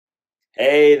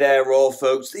Hey there, Royal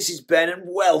folks, this is Ben and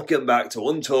welcome back to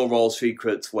Untold Royal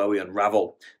Secrets, where we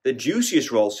unravel the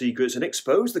juiciest royal secrets and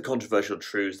expose the controversial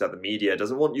truths that the media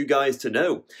doesn't want you guys to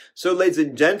know. So ladies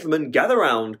and gentlemen, gather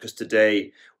round, because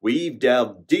today we've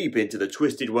delved deep into the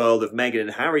twisted world of Meghan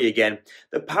and Harry again,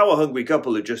 the power-hungry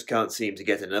couple who just can't seem to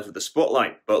get enough of the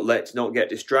spotlight. But let's not get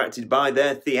distracted by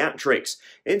their theatrics.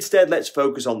 Instead, let's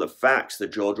focus on the facts, the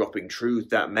jaw-dropping truth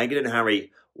that Meghan and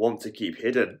Harry want to keep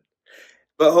hidden.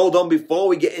 But hold on, before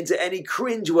we get into any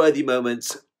cringe-worthy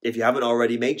moments, if you haven't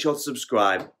already, make sure to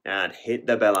subscribe and hit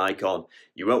the bell icon.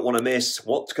 You won't want to miss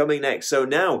what's coming next. So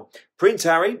now, Prince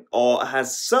Harry, or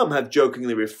as some have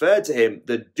jokingly referred to him,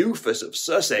 the doofus of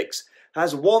Sussex,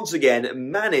 has once again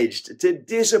managed to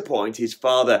disappoint his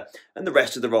father and the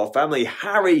rest of the royal family.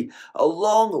 Harry,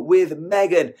 along with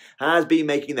Meghan, has been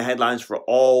making the headlines for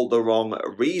all the wrong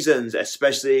reasons,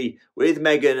 especially with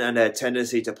Meghan and her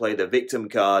tendency to play the victim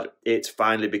card. It's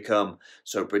finally become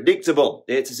so predictable.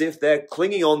 It's as if they're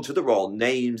clinging on to the royal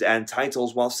names and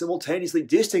titles while simultaneously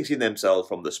distancing themselves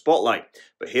from the spotlight.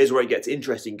 But here's where it gets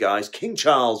interesting, guys. King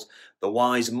Charles, the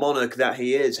wise monarch that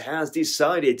he is, has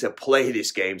decided to play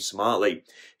this game smartly.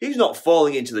 He's not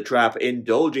falling into the trap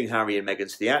indulging Harry and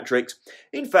Meghan's theatrics.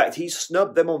 In fact, he's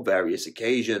snubbed them on various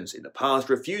occasions, in the past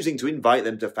refusing to invite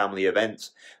them to family events.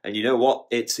 And you know what?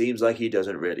 It seems like he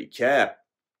doesn't really care.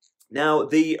 Now,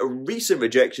 the recent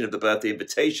rejection of the birthday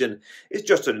invitation is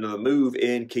just another move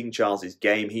in King Charles's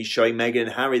game. He's showing Meghan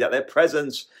and Harry that their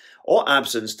presence or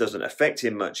absence doesn't affect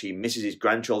him much. He misses his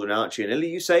grandchildren, Archie and Lily,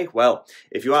 you say? Well,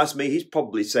 if you ask me, he's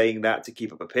probably saying that to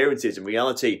keep up appearances. In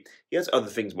reality, he has other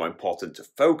things more important to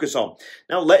focus on.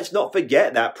 Now, let's not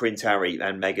forget that Prince Harry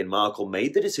and Meghan Markle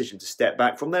made the decision to step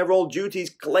back from their royal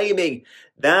duties, claiming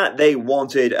that they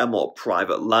wanted a more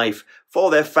private life for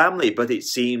their family, but it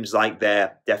seems like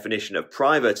their definition of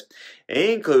private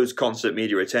includes constant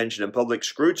media attention and public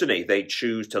scrutiny. They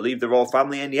choose to leave the royal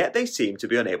family, and yet they seem to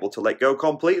be unable to let go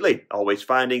completely, always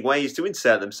finding ways to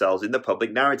insert themselves in the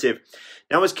public narrative.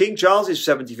 Now, as King Charles's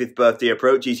 75th birthday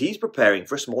approaches, he's preparing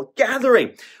for a small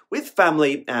gathering with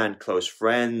family and close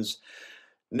friends.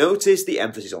 Notice the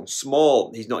emphasis on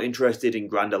small. He's not interested in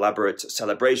grand elaborate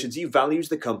celebrations. He values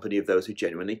the company of those who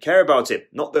genuinely care about him,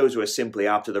 not those who are simply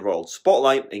after the royal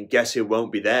spotlight. And guess who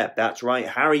won't be there? That's right,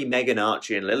 Harry, Meghan,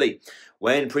 Archie and Lily.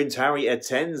 When Prince Harry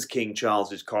attends King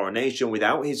Charles's coronation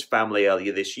without his family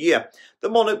earlier this year, the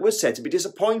monarch was said to be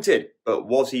disappointed. But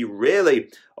was he really?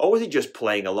 Or was he just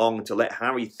playing along to let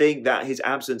Harry think that his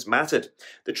absence mattered?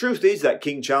 The truth is that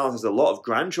King Charles has a lot of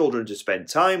grandchildren to spend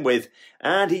time with,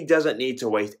 and he doesn't need to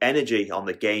waste energy on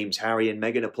the games Harry and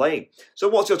Meghan are playing. So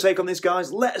what's your take on this,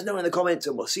 guys? Let us know in the comments,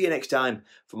 and we'll see you next time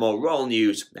for more royal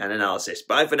news and analysis.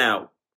 Bye for now.